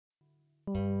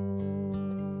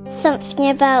Something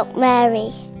about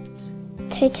Mary.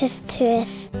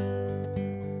 Totus2us.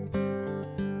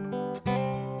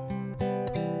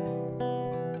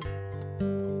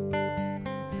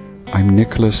 I'm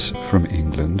Nicholas from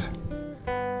England.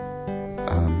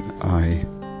 I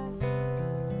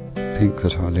think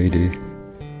that Our Lady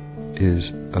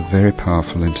is a very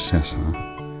powerful intercessor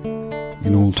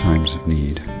in all times of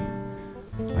need.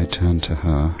 I turn to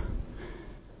her.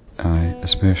 I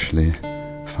especially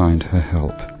find her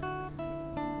help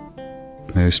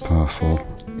most powerful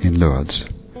in Lourdes,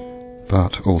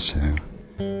 but also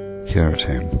here at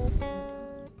home.